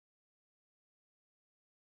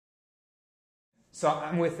So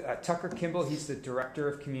I'm with Tucker Kimball. He's the Director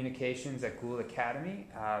of Communications at Gould Academy.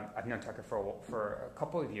 I've known Tucker for a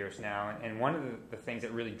couple of years now, and one of the things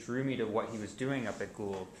that really drew me to what he was doing up at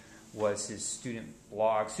Gould was his student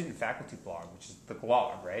faculty blog, which is the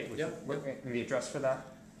Glog, right? Yep. The address for that?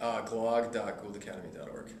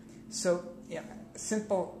 Glog.gouldacademy.org. So, yeah,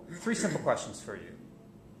 three simple questions for you.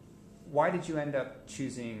 Why did you end up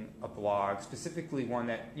choosing a blog, specifically one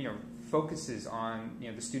that focuses on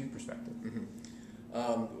the student perspective? Mm-hmm.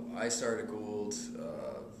 I started Gould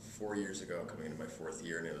 4 years ago, coming into my fourth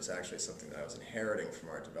year, and it was actually something that I was inheriting from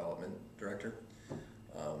our development director.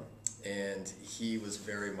 And he was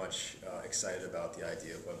very much excited about the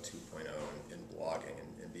idea of Web 2.0 and blogging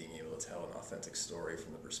and being able to tell an authentic story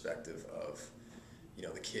from the perspective of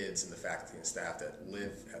the kids and the faculty and staff that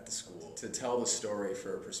live at the school. To tell the story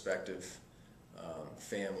for a prospective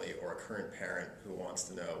family or a current parent who wants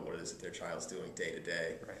to know what it is that their child's doing day to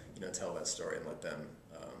day, tell that story and let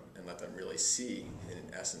them really see,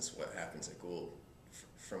 in essence, what happens at Gould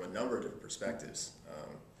from a number of different perspectives.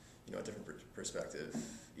 A different perspective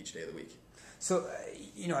each day of the week. So,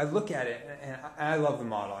 I look at it, and I love the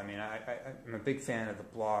model. I mean, I'm a big fan of the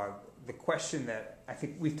blog. The question that I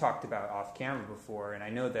think we've talked about off camera before, and I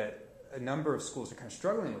know that a number of schools are kind of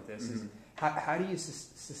struggling with this, is how do you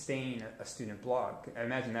sustain a student blog? I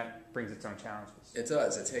imagine that brings its own challenges. It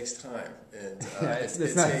does. It takes time. And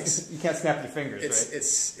you can't snap your fingers, right?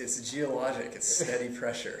 It's geologic. It's steady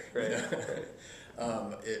pressure. Right.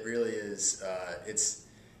 It really is.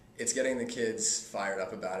 It's getting the kids fired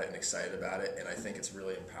up about it and excited about it, and I think it's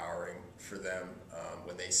really empowering for them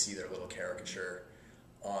when they see their little caricature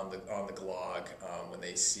on the Glog, when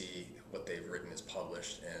they see what they've written is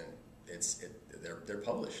published, and they're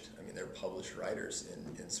published. I mean, they're published writers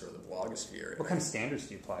in sort of the blogosphere. What kind of standards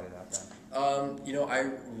do you apply to that then?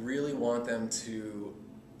 I really want them to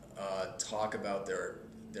talk about their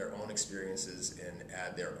own experiences and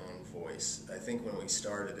add their own voice. I think when we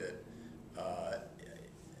started it,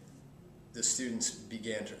 the students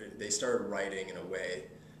they started writing in a way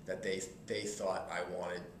that they thought I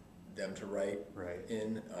wanted them to write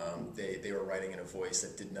in. They were writing in a voice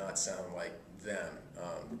that did not sound like them,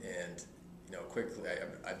 and quickly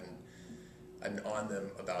I've been on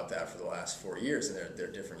them about that for the last 4 years, and they're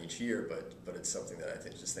different each year, but it's something that I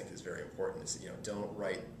just think is very important. Is don't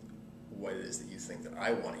write what it is that you think that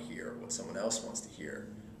I want to hear, what someone else wants to hear.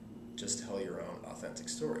 Just tell your own authentic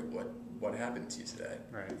story. What happened to you today?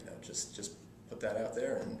 Right. Just put that out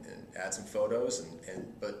there and add some photos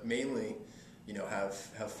but mainly,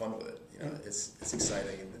 have fun with it. It's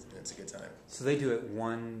exciting and it's a good time. So they do it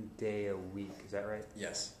 1 day a week, is that right?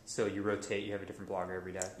 Yes. So you rotate, you have a different blogger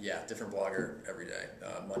every day? Yeah, different blogger every day.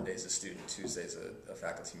 Monday's a student, Tuesday's a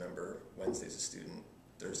faculty member, Wednesday's a student,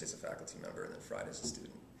 Thursday's a faculty member, and then Friday's a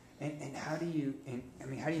student. And how do you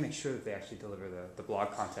make sure that they actually deliver the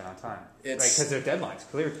blog content on time? Because there are deadlines,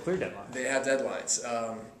 clear deadlines. They have deadlines.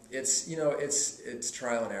 It's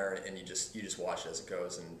trial and error, and you just watch it as it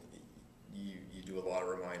goes, and you do a lot of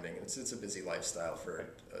reminding. It's a busy lifestyle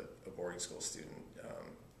for a boarding school student.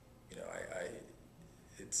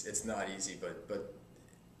 It's not easy, but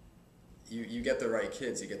you get the right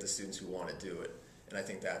kids, you get the students who want to do it, and I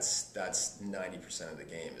think that's 90% of the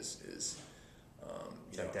game is.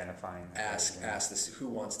 Identifying. Ask this who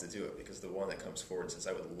wants to do it, because the one that comes forward and says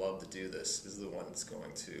I would love to do this is the one that's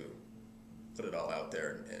going to put it all out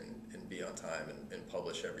there and be on time and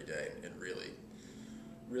publish every day and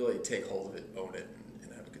really take hold of it, own it,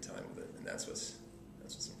 and have a good time with it, and that's what's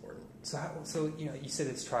important. So you said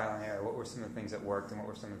it's trial and error. What were some of the things that worked, and what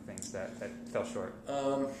were some of the things that fell short?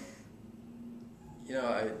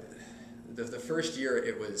 The first year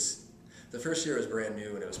it was. The first year was brand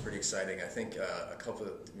new and it was pretty exciting. I think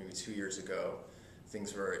maybe 2 years ago,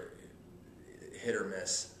 things were hit or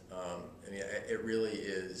miss. It really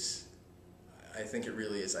is. I think it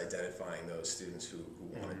really is identifying those students who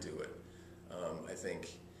want to do it. I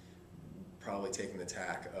think probably taking the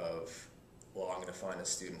tack of, well, I'm going to find a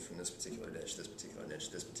student from this particular niche, this particular niche,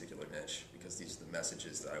 this particular niche, because these are the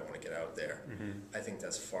messages that I want to get out there. I think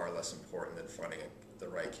that's far less important than finding the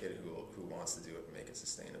right kid who wants to do it and make it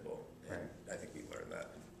sustainable. And I think we learned that.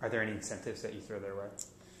 Are there any incentives that you throw their way?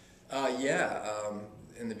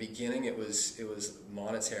 In the beginning it was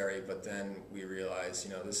monetary, but then we realized,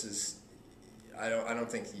 this is. I don't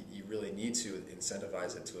think you really need to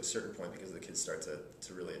incentivize it to a certain point, because the kids start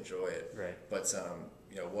to really enjoy it. Right. But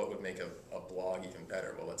what would make a blog even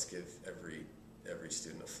better? Well, let's give every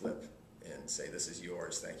student a flip and say, this is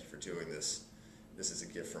yours. Thank you for doing this. This is a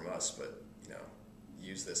gift from us. But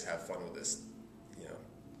use this. Have fun with this.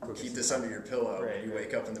 Keep this under your pillow when you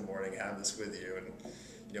wake up in the morning. Have this with you and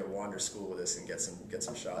wander school with us and get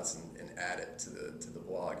some shots and add it to the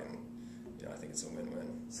blog, and I think it's a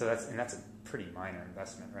win-win. So that's a pretty minor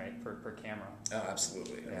investment, right, per camera? Oh,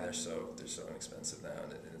 absolutely. I mean, they're so inexpensive now,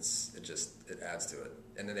 and it adds to it.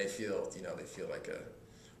 And then they feel like a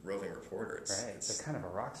roving reporter. It's kind of a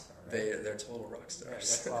rock star, right? They're total rock stars. Right,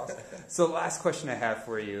 that's awesome. So last question I have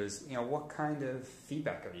for you is, what kind of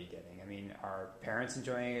feedback are you getting? I mean, are parents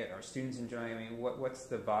enjoying it? Are students enjoying it? I mean, what's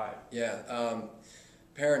the vibe? Yeah,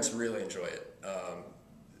 parents really enjoy it.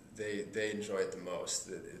 They enjoy it the most.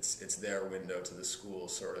 It's their window to the school,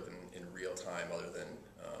 sort of in real time, other than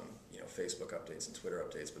Facebook updates and Twitter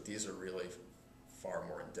updates. But these are really far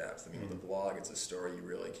more in depth. I mean, with the blog, it's a story you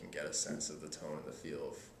really can get a sense of the tone and the feel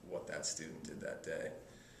of what that student did that day.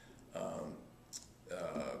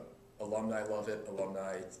 Alumni love it.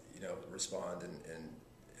 Alumni, respond, and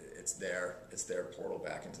it's their portal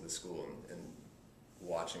back into the school, and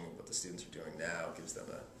watching what the students are doing now gives them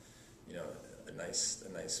a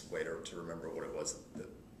nice way to remember what it was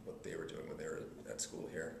what they were doing when they were at school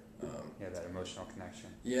here. That emotional connection.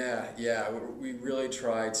 Yeah. We really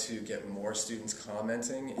try to get more students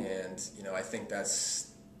commenting, and I think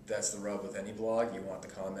that's the rub with any blog. You want the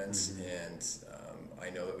comments, and I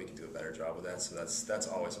know that we can do a better job with that. So that's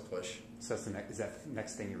always a push. So is that the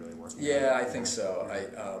next thing you're really working on? Yeah, I think so.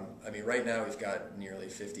 Yeah. I mean, right now we've got nearly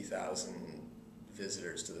 50,000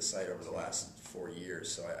 visitors to the site over the last 4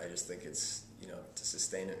 years. So I just think it's to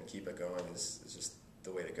sustain it and keep it going is just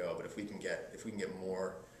the way to go. But if we can get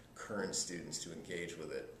more current students to engage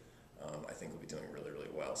with it, I think we'll be doing really, really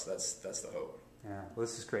well. So that's the hope. Yeah. Well,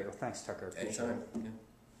 this is great. Well, thanks, Tucker. Anytime. Yeah.